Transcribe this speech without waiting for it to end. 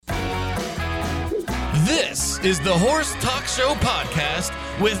This is the Horse Talk Show podcast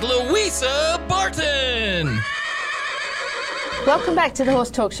with Louisa Barton. Welcome back to the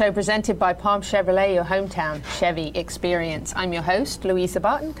Horse Talk Show presented by Palm Chevrolet, your hometown Chevy experience. I'm your host, Louisa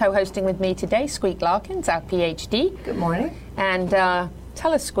Barton. Co-hosting with me today, Squeak Larkins, our PhD. Good morning. And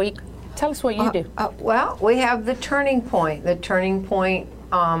tell us, Squeak, tell us what you do. Well, we have the Turning Point. The Turning Point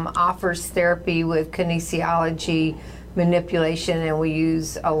offers therapy with kinesiology, manipulation, and we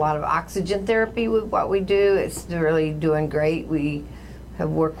use a lot of oxygen therapy with what we do. It's really doing great. We have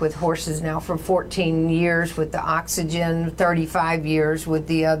worked with horses now for 14 years with the oxygen, 35 years with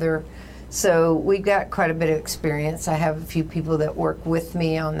the other. So we've got quite a bit of experience. I have a few people that work with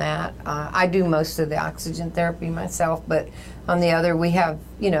me on that. I do most of the oxygen therapy myself, but on the other, we have,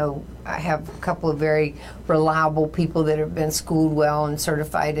 I have a couple of very reliable people that have been schooled well and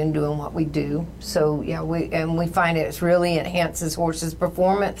certified in doing what we do. So yeah, we find it really enhances horses'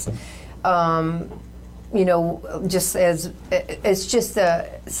 performance. Just as it's just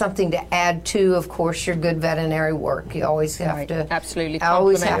something to add to, of course, your good veterinary work. You always have to absolutely. I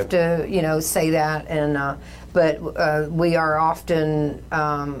always have to, say that. And but we are often,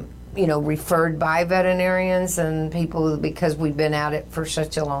 referred by veterinarians and people because we've been at it for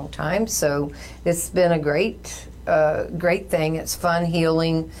such a long time. So it's been a great thing. It's fun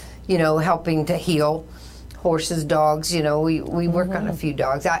healing, helping to heal horses, dogs. We work on a few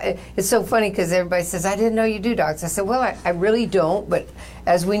dogs. It's so funny because everybody says, I didn't know you do dogs. I said, well, I really don't, but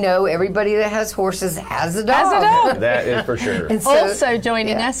as we know, everybody that has horses has a dog. That is for sure. Also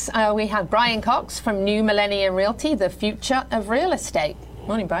joining us, we have Brian Cox from New Millennium Realty, the future of real estate.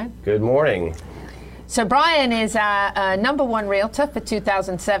 Morning, Brian. Good morning. So Brian is our number one realtor for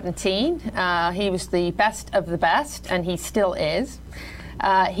 2017. He was the best of the best, and he still is.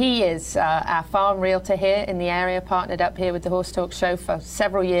 He is our farm realtor here in the area, partnered up here with the Horse Talk Show for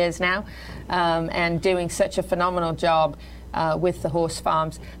several years now, and doing such a phenomenal job with the horse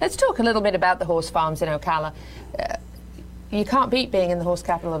farms. Let's talk a little bit about the horse farms in Ocala. You can't beat being in the horse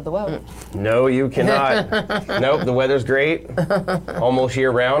capital of the world. No, you cannot. Nope, the weather's great. Almost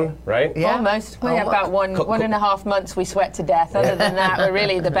year round, right? Yeah. Almost. We have about one and a half months we sweat to death. Other than that, we're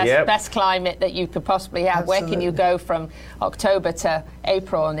really the best climate that you could possibly have. Absolutely. Where can you go from October to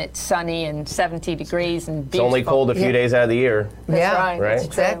April and it's sunny and 70 degrees and beautiful? It's only cold a few days out of the year. That's right. Right?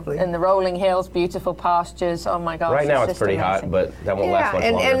 Exactly. And the rolling hills, beautiful pastures. Oh my gosh. Right now it's just pretty amazing. hot, but that won't last much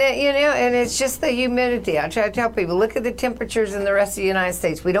longer. And it's just the humidity. I try to tell people, look at the temperatures in the rest of the United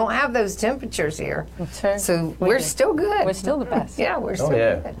States. We don't have those temperatures here. True. So we're still good. We're still the best. Yeah, we're still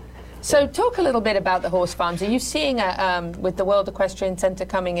good. So talk a little bit about the horse farms. Are you seeing, with the World Equestrian Centre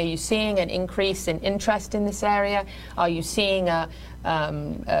coming, are you seeing an increase in interest in this area? Are you seeing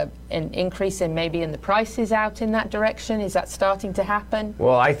an increase in maybe in the prices out in that direction? Is that starting to happen?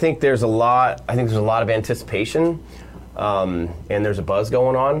 Well, I think there's a lot of anticipation, and there's a buzz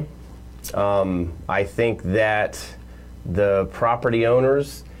going on. I think that the property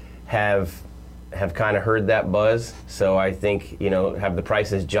owners have kind of heard that buzz, so I think, have the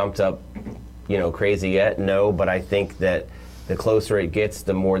prices jumped up, crazy yet? No, but I think that the closer it gets,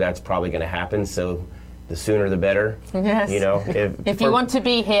 the more that's probably going to happen, so the sooner the better. Yes. If you want to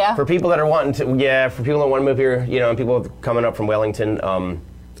be here. For people that are wanting to, for people that want to move here, and people coming up from Wellington,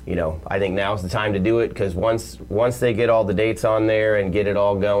 I think now's the time to do it, because once they get all the dates on there and get it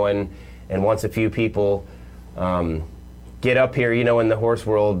all going, and once a few people get up here, in the horse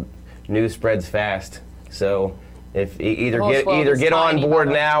world, news spreads fast. So if either get on board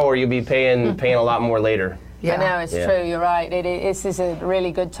now, or you'll be paying a lot more later. Yeah. I know, it's true, you're right. This is a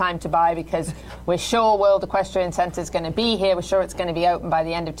really good time to buy because we're sure World Equestrian Centre is going to be here. We're sure it's going to be open by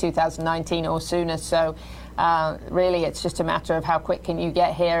the end of 2019 or sooner. So really it's just a matter of how quick can you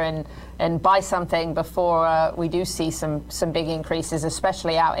get here and buy something before we do see some big increases,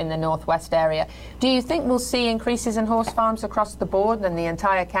 especially out in the northwest area. Do you think we'll see increases in horse farms across the board in the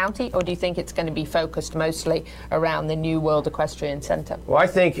entire county, or do you think it's going to be focused mostly around the new World Equestrian Centre? Well, I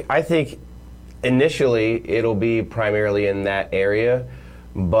think initially it'll be primarily in that area,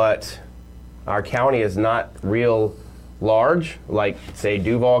 but our county is not real large, like say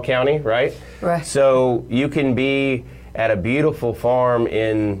Duval County, right? Right. So you can be at a beautiful farm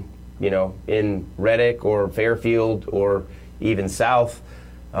in Reddick or Fairfield or even south,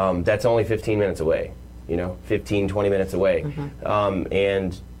 that's only 15 minutes away, 15, 20 minutes away. Mm-hmm.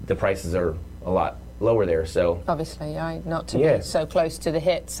 And the prices are a lot lower there, so. Obviously, not to be so close to the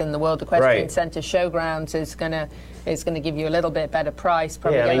hits, and the World Equestrian Centre showgrounds is going to give you a little bit better price,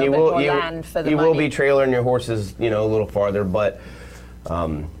 probably a little bit more land for the money. You will be trailering your horses, a little farther, but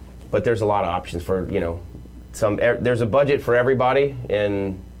there's a lot of options for, there's a budget for everybody,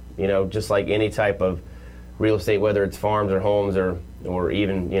 and, just like any type of real estate, whether it's farms or homes or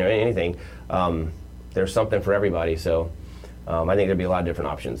even anything. There's something for everybody. So I think there'd be a lot of different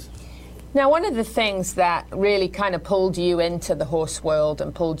options. Now, one of the things that really kind of pulled you into the horse world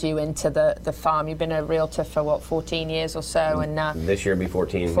and pulled you into the farm, you've been a realtor for 14 years or so, and this year will be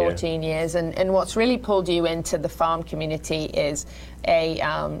 14. 14 years, and what's really pulled you into the farm community is a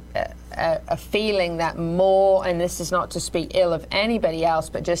feeling that more, and this is not to speak ill of anybody else,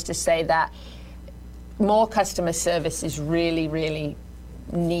 but just to say that more customer service is really, really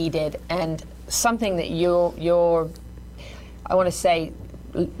needed, and something that your I want to say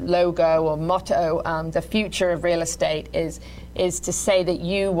logo or motto, the future of real estate is to say that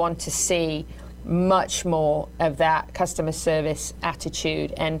you want to see much more of that customer service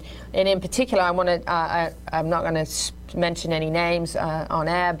attitude, and in particular, I'm not going to mention any names on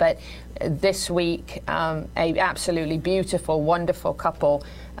air, but this week a absolutely beautiful, wonderful couple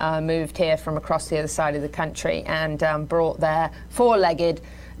moved here from across the other side of the country and brought their four-legged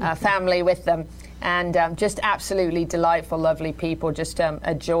family with them. And just absolutely delightful, lovely people, just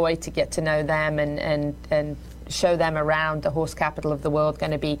a joy to get to know them and show them around the horse capital of the world.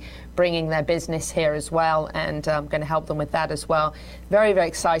 Going to be bringing their business here as well, and going to help them with that as well. Very, very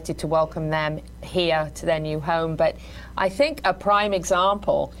excited to welcome them here to their new home. But I think a prime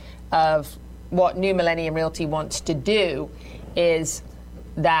example of what New Millennium Realty wants to do is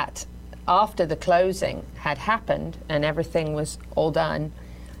that after the closing had happened and everything was all done,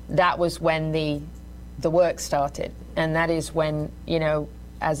 that was when the work started, and that is when,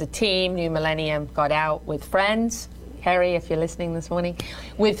 as a team, New Millennium got out with friends. Harry, if you're listening this morning,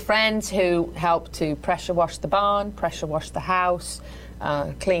 with friends who helped to pressure wash the barn, pressure wash the house,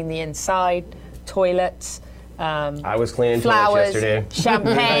 clean the inside, toilets. I was cleaning flowers, yesterday.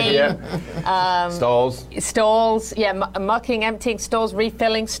 Champagne, Stalls, mucking, emptying stalls,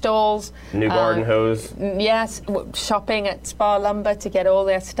 refilling stalls. New garden hose. Yes, shopping at Spa Lumber to get all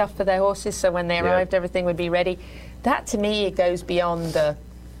their stuff for their horses, so when they arrived, everything would be ready. That, to me, it goes beyond the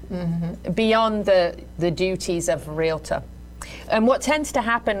duties of a realtor. And what tends to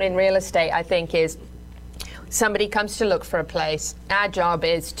happen in real estate, I think, is somebody comes to look for a place. Our job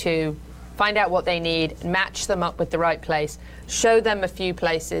is to find out what they need, match them up with the right place, show them a few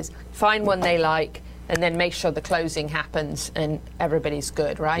places, find one they like, and then make sure the closing happens and everybody's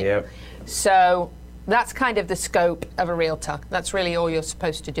good, right? Yep. So that's kind of the scope of a realtor. That's really all you're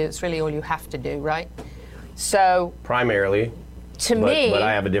supposed to do. It's really all you have to do, right? So primarily, to me, but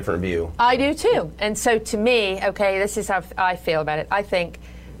I have a different view. I do too. And so to me, okay, this is how I feel about it. I think,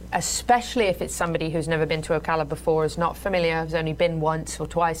 especially if it's somebody who's never been to Ocala before, is not familiar, has only been once or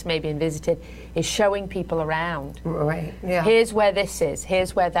twice maybe and visited, is showing people around. Right, yeah. Here's where this is,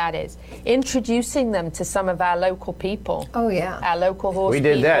 here's where that is. Introducing them to some of our local people. Oh, yeah. Our local horse people.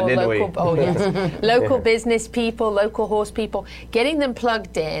 We did that, didn't we? Oh, yes. Local business people, local horse people, getting them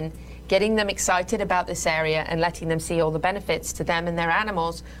plugged in, getting them excited about this area and letting them see all the benefits to them and their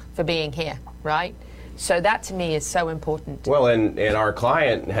animals for being here, right? So that, to me, is so important. Well, and our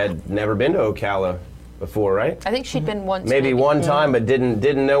client had never been to Ocala before, right? I think she'd been once. Maybe one time, but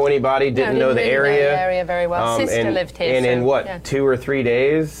didn't know anybody, didn't know the area. Know the area very well. Sister lived here. And in what, 2 or 3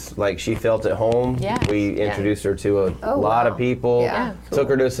 days, like, she felt at home. Yeah. We introduced her to a lot of people. Yeah. Took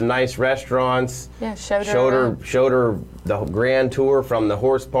her to some nice restaurants. Yeah, showed her the grand tour from the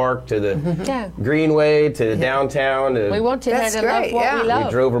horse park to the Greenway to downtown. We wanted her to love what we love.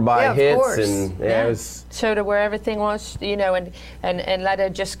 We drove her by hits and it was showed her where everything was, and let her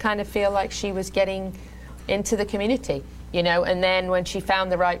just kind of feel like she was getting into the community, and then when she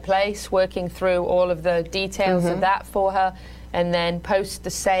found the right place, working through all of the details of that for her, and then post the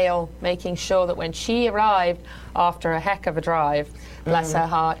sale, making sure that when she arrived after a heck of a drive, bless her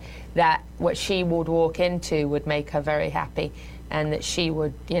heart, that what she would walk into would make her very happy, and that she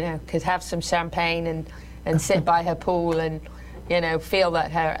would, could have some champagne and sit by her pool and, feel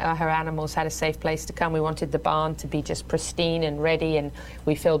that her animals had a safe place to come. We wanted the barn to be just pristine and ready, and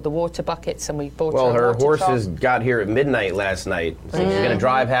we filled the water buckets and we bought her horses got here at midnight last night, so she's going to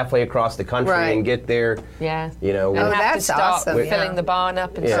drive halfway across the country and get there. Yeah. We'll have that's to start awesome. filling the barn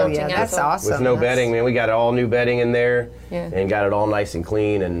up and sorting out. That's awesome. With no bedding, man, we got all new bedding in there and got it all nice and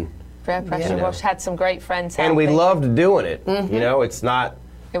clean and pressure wash. Had some great friends and we loved doing it. It's not.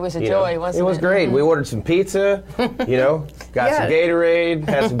 It was a joy, wasn't it? It was great. We ordered some pizza, got some Gatorade,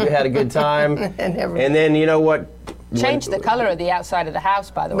 had a good time. And then, Change the color of the outside of the house,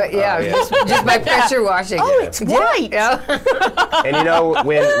 by the way. But just by pressure washing. Oh, it's white. Yeah. And you know,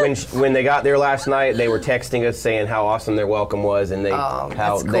 when they got there last night, they were texting us saying how awesome their welcome was, and they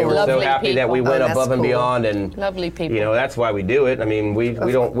that's they cool. were so Lovely happy that we people. went Oh, that's above and cool. beyond. And Lovely people. you know, that's why we do it. I mean, we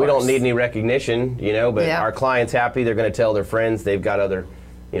don't course. need any recognition, you know, but Yeah. our clients happy. They're going to tell their friends. They've got other,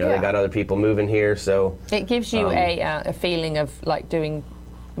 you know, they got other people moving here. So It gives you a feeling of like doing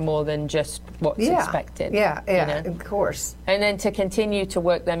more than just what's expected. Yeah, you know? of course. And then to continue to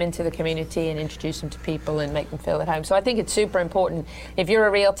work them into the community and introduce them to people and make them feel at home. So I think it's super important if you're a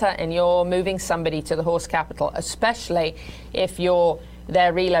realtor and you're moving somebody to the horse capital, especially if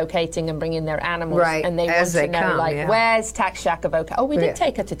they're relocating and bringing their animals, Right, and they as want to they know, come, like, yeah. where's Tax Shack of Ocala? Oh, we did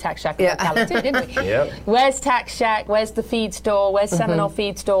take her to Tax Shack of Ocala too, didn't we? Yep. Where's Tax Shack? Where's the feed store? Where's Seminole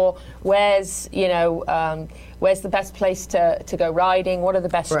Feed Store? Where's, where's the best place to go riding? What are the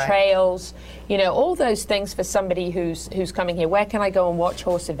best Right. trails? You know, all those things for somebody who's coming here. Where can I go and watch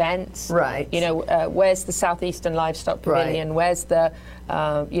horse events? Right. You know, where's the Southeastern Livestock Pavilion? Right. Where's the,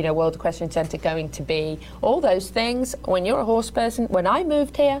 World Equestrian Centre going to be? All those things. When you're a horse person, when I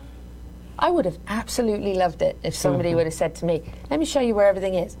moved here, I would have absolutely loved it if somebody would have said to me, let me show you where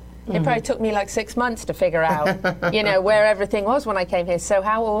everything is. It probably took me like 6 months to figure out, where everything was when I came here. So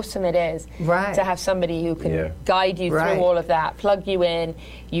how awesome it is to have somebody who can guide you through all of that, plug you in.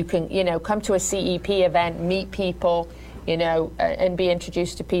 You can, come to a CEP event, meet people, and be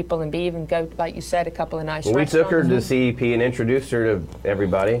introduced to people and even go, like you said, a couple of nice we restaurants. took her to CEP and introduced her to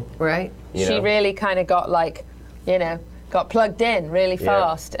everybody. Right. She really kind of got got plugged in really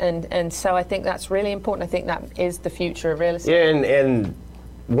fast. And so I think that's really important. I think that is the future of real estate. Yeah, and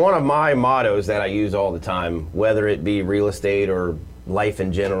one of my mottos that I use all the time, whether it be real estate or life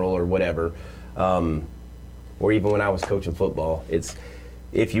in general or whatever, or even when I was coaching football, it's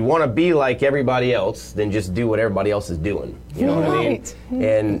if you want to be like everybody else, then just do what everybody else is doing. You know what I mean?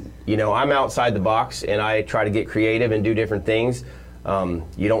 And, I'm outside the box and I try to get creative and do different things.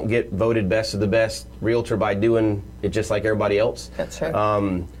 You don't get voted best of the best realtor by doing it just like everybody else. That's right.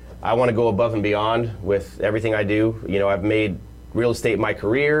 I want to go above and beyond with everything I do. I've made real estate my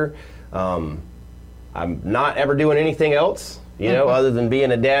career. I'm not ever doing anything else, other than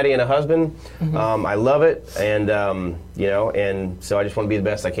being a daddy and a husband. I love it, and and so I just want to be the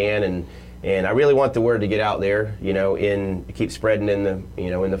best I can, and I really want the word to get out there, keep spreading in the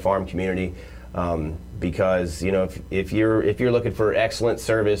in the farm community, because if you're looking for excellent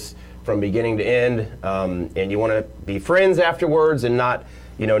service from beginning to end, and you want to be friends afterwards and not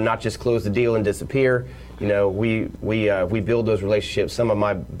just close the deal and disappear. We build those relationships. Some of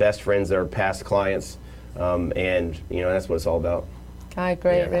my best friends are past clients, and that's what it's all about. I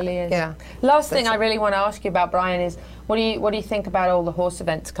agree, it really is. Yeah. Last thing I really want to ask you about, Brian, is what do you think about all the horse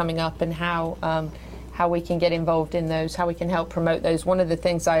events coming up and how we can get involved in those, how we can help promote those? One of the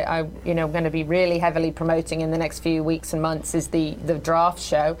things I'm going to be really heavily promoting in the next few weeks and months is the draft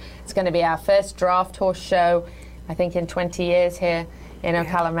show. It's going to be our first draft horse show, I think, in 20 years here in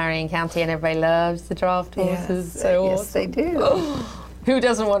Ocala, Marion County, and everybody loves the draft horses. Yes, so yes, awesome. they do. Who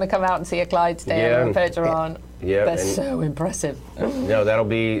doesn't want to come out and see a Clydesdale or a Percheron? Yeah, They're so impressive. That'll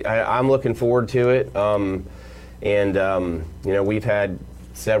be. I'm looking forward to it. We've had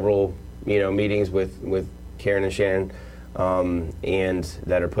several meetings with Karen and Shannon, and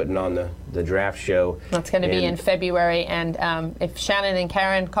that are putting on the draft show. That's going to be in February, and if Shannon and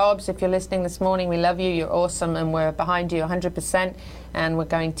Karen Cobbs, if you're listening this morning, we love you. You're awesome, and we're behind you 100%. And we're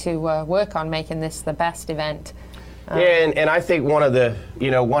going to work on making this the best event. And I think one of the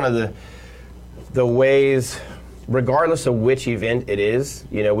ways, regardless of which event it is,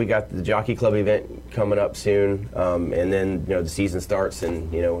 we got the Jockey Club event coming up soon, and then the season starts,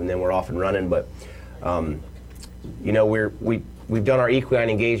 and and then we're off and running. But we've done our equine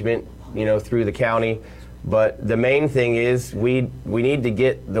engagement, through the county. But the main thing is we need to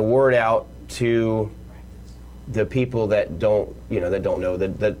get the word out to the people that don't know,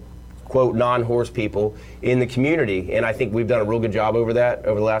 that quote non-horse people in the community, and I think we've done a real good job over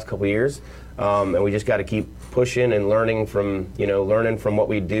the last couple of years, and we just got to keep pushing and learning from what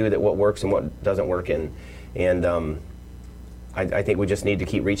we do, that what works and what doesn't work, and I think we just need to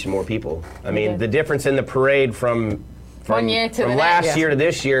keep reaching more people. I mean, the difference in the parade from last year to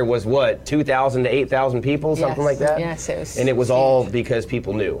this year was what, 2,000 to 8,000 people, something like that? Yes, it was. And it was huge. all because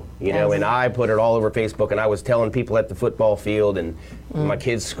people knew, and I put it all over Facebook, and I was telling people at the football field and my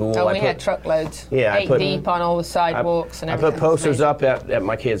kids' school. Oh, we had truckloads. Yeah, 8 deep on all the sidewalks and everything. I put posters up at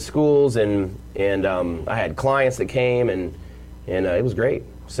my kids' schools, and I had clients that came, and it was great.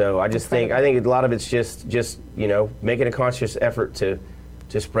 So I think a lot of it's just making a conscious effort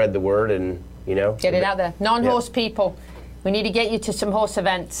to spread the word, and Get it out there. Non-horse people, we need to get you to some horse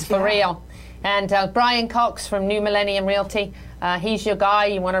events, for real. And Brian Cox from New Millennium Realty, he's your guy.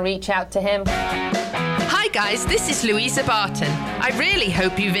 You want to reach out to him. Hi guys, this is Louisa Barton. I really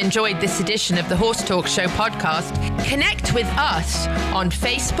hope you've enjoyed this edition of the Horse Talk Show podcast. Connect with us on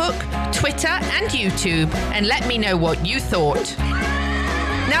Facebook, Twitter and YouTube and let me know what you thought.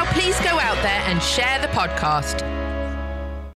 Now please go out there and share the podcast.